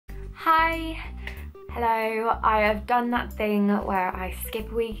Hi. Hello, I have done that thing where I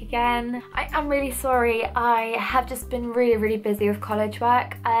skip a week again. I am really sorry. I have just been really busy with college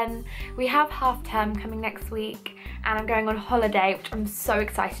work. We have half term coming next week and I'm going on holiday, which I'm so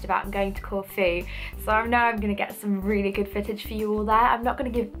excited about. I'm going to Corfu, so I know I'm going to get some really good footage for you all there. I'm not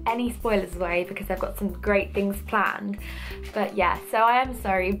going to give any spoilers away because I've got some great things planned. But yeah, so I am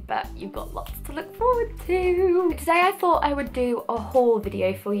sorry, but you've got lots to look forward to. Today I thought I would do a haul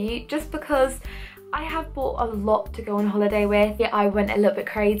video for you just because I have bought a lot to go on holiday with. Yeah, I went a little bit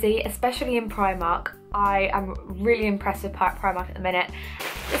crazy, especially in Primark. I am really impressed with Primark at the minute.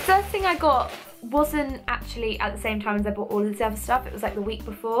 The first thing I got wasn't actually at the same time as I bought all of this other stuff. It was like the week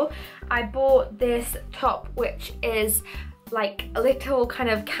before. I bought this top, which is like a little kind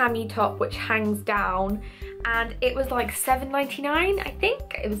of cami top which hangs down, and it was like $7.99, I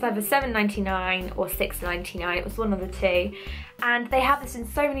think. It was either $7.99 or $6.99, it was one of the two. And they have this in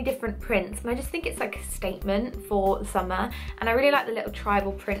so many different prints, and I just think it's like a statement for the summer. And I really like the little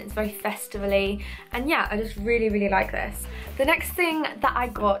tribal print, it's very festivally. And yeah, I just really like this. The next thing that I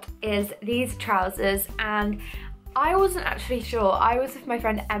got is these trousers, and I wasn't actually sure. I was with my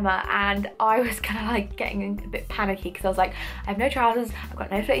friend Emma and I was kind of like getting a bit panicky because I was like, I have no trousers, I've got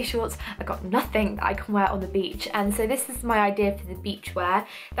no floaty shorts, I've got nothing that I can wear on the beach. And so this is my idea for the beach wear.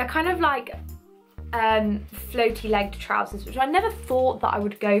 They're kind of like floaty legged trousers, which I never thought that I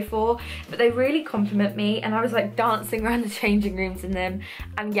would go for, but they really compliment me, and I was like dancing around the changing rooms in them.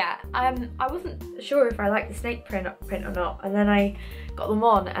 And yeah, I wasn't sure if I liked the snake print or not, and then I got them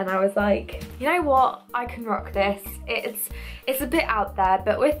on and I was like, you know what, I can rock this. It's a bit out there,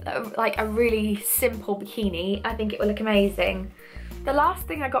 but with like a really simple bikini, I think it will look amazing. The last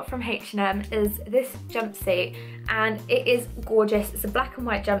thing I got from H&M is this jumpsuit, and it is gorgeous. It's a black and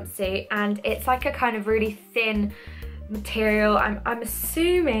white jumpsuit, and it's like a kind of really thin material. I'm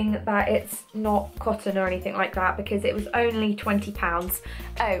assuming that it's not cotton or anything like that because it was only £20.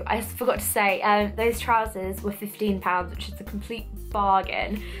 Oh, I forgot to say, those trousers were £15, which is a complete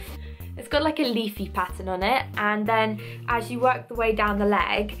bargain. It's got like a leafy pattern on it, and then as you work the way down the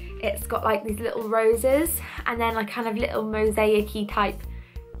leg, it's got like these little roses and then like kind of little mosaic-y type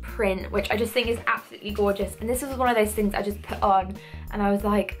print, which I just think is absolutely gorgeous. And this was one of those things I just put on and I was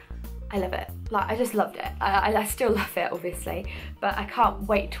like, I love it. Like, I just loved it. I still love it, obviously, but I can't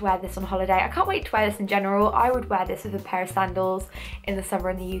wait to wear this on holiday. I can't wait to wear this in general. I would wear this with a pair of sandals in the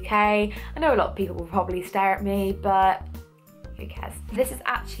summer in the UK. I know a lot of people will probably stare at me, but who cares? This is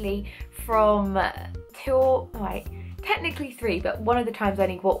actually from technically three, but one of the times I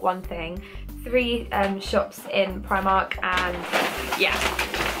only bought one thing. 3 shops in Primark, and yeah.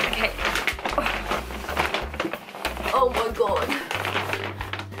 Okay. Oh my god.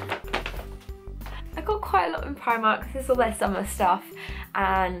 I got quite a lot in Primark. This is all their summer stuff,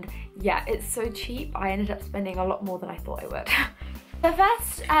 and yeah, it's so cheap. I ended up spending a lot more than I thought I would. The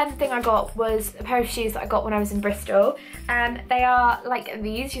first thing I got was a pair of shoes that I got when I was in Bristol. They are like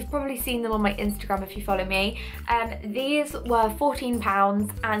these. You've probably seen them on my Instagram if you follow me. These were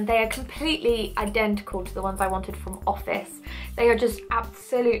 £14 and they are completely identical to the ones I wanted from Office. They are just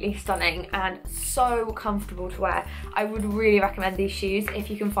absolutely stunning and so comfortable to wear. I would really recommend these shoes if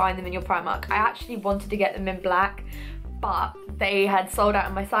you can find them in your Primark. I actually wanted to get them in black, but they had sold out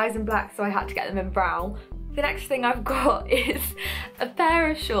in my size in black, so I had to get them in brown. The next thing I've got is a pair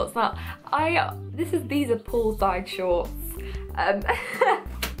of shorts. Now, these are poolside shorts.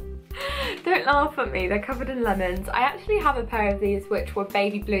 Don't laugh at me, they're covered in lemons. I actually have a pair of these which were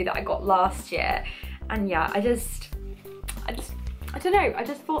baby blue that I got last year. And yeah, I don't know, I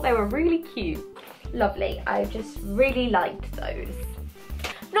just thought they were really cute. Lovely, I just really liked those.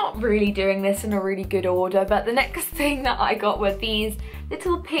 Not really doing this in a really good order, but the next thing that I got were these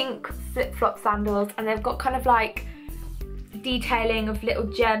little pink flip-flop sandals, and they've got kind of like detailing of little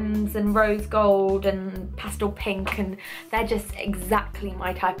gems and rose gold and pastel pink, and they're just exactly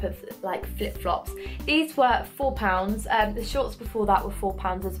my type of like flip-flops. These were £4. The shorts before that were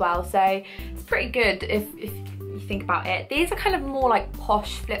 £4 as well, so it's pretty good if you think about it. These are kind of more like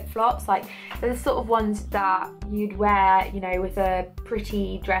posh flip-flops, like they're the sort of ones that you'd wear, you know, with a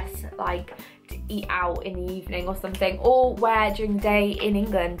pretty dress, like to eat out in the evening or something, or wear during the day in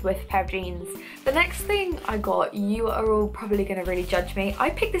England with a pair of jeans. The next thing I got, you are all probably going to really judge me.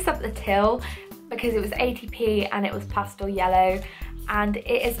 I picked this up at the till because it was 80p and it was pastel yellow, and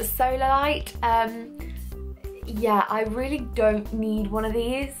it is a solar light. Yeah, I really don't need one of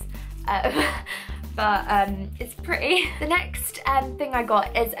these. But it's pretty. The next thing I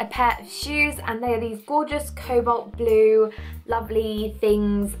got is a pair of shoes, and they are these gorgeous cobalt blue lovely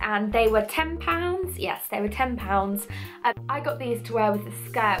things, and they were £10. Yes, they were £10. I got these to wear with the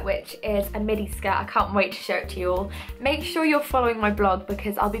skirt, which is a midi skirt. I can't wait to show it to you all. Make sure you're following my blog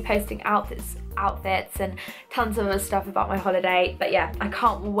because I'll be posting outfits and tons of other stuff about my holiday. But yeah, I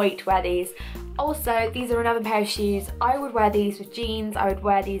can't wait to wear these. Also, these are another pair of shoes. I would wear these with jeans. I would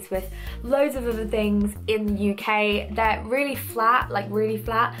wear these with loads of other things in the UK. They're really flat, like really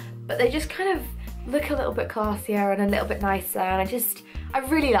flat, but they just kind of look a little bit classier and a little bit nicer, and I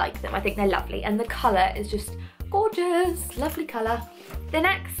really like them. I think they're lovely, and the colour is just gorgeous, lovely colour. The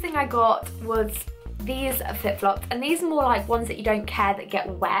next thing I got was these flip-flops, and these are more like ones that you don't care that get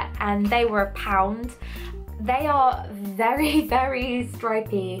wet, and they were £1. They are very, very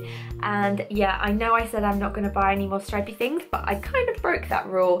stripy, and yeah, I know I said I'm not going to buy any more stripy things, but I kind of broke that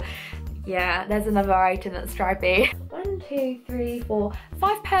rule. Yeah, there's another item that's stripy. 1, 2, 3, 4,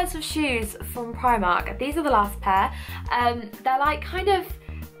 5 pairs of shoes from Primark. These are the last pair. They're like kind of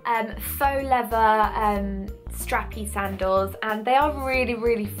faux leather strappy sandals, and they are really,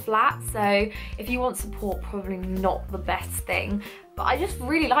 really flat, so if you want support, probably not the best thing, but I just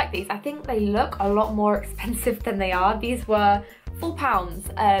really like these. I think they look a lot more expensive than they are. These were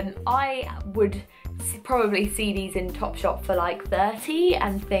 £4. I would probably see these in Topshop for like 30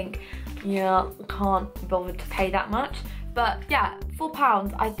 and think, yeah, can't be bothered to pay that much, but yeah,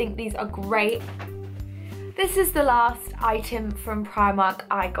 £4. I think these are great. This is the last item from Primark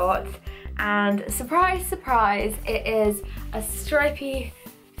I got, and surprise, surprise, it is a stripy,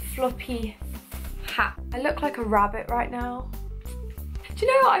 floppy hat. I look like a rabbit right now. Do you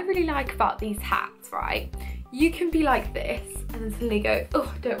know what I really like about these hats, right? You can be like this and then suddenly go,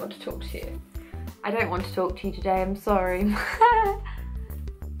 oh, I don't want to talk to you. I don't want to talk to you today, I'm sorry.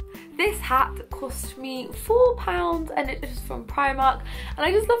 This hat cost me £4 and it is from Primark, and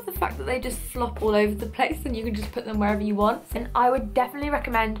I just love the fact that they just flop all over the place and you can just put them wherever you want. And I would definitely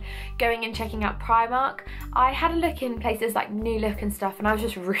recommend going and checking out Primark. I had a look in places like New Look and stuff, and I was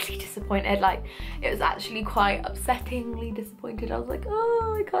just really disappointed. Like, it was actually quite upsettingly disappointed. I was like,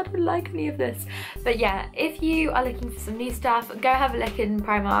 oh, I can't really like any of this. But yeah, if you are looking for some new stuff, go have a look in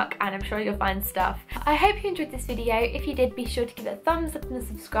Primark and I'm sure you'll find stuff. I hope you enjoyed this video. If you did, be sure to give it a thumbs up and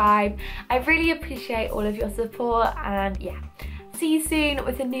subscribe. I really appreciate all of your support, and yeah, see you soon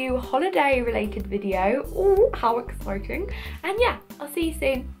with a new holiday related video. Oh, how exciting. And yeah, I'll see you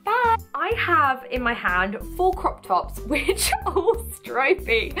soon. Bye. I have in my hand 4 crop tops which are all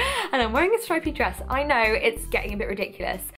stripy, and I'm wearing a stripy dress. I know it's getting a bit ridiculous,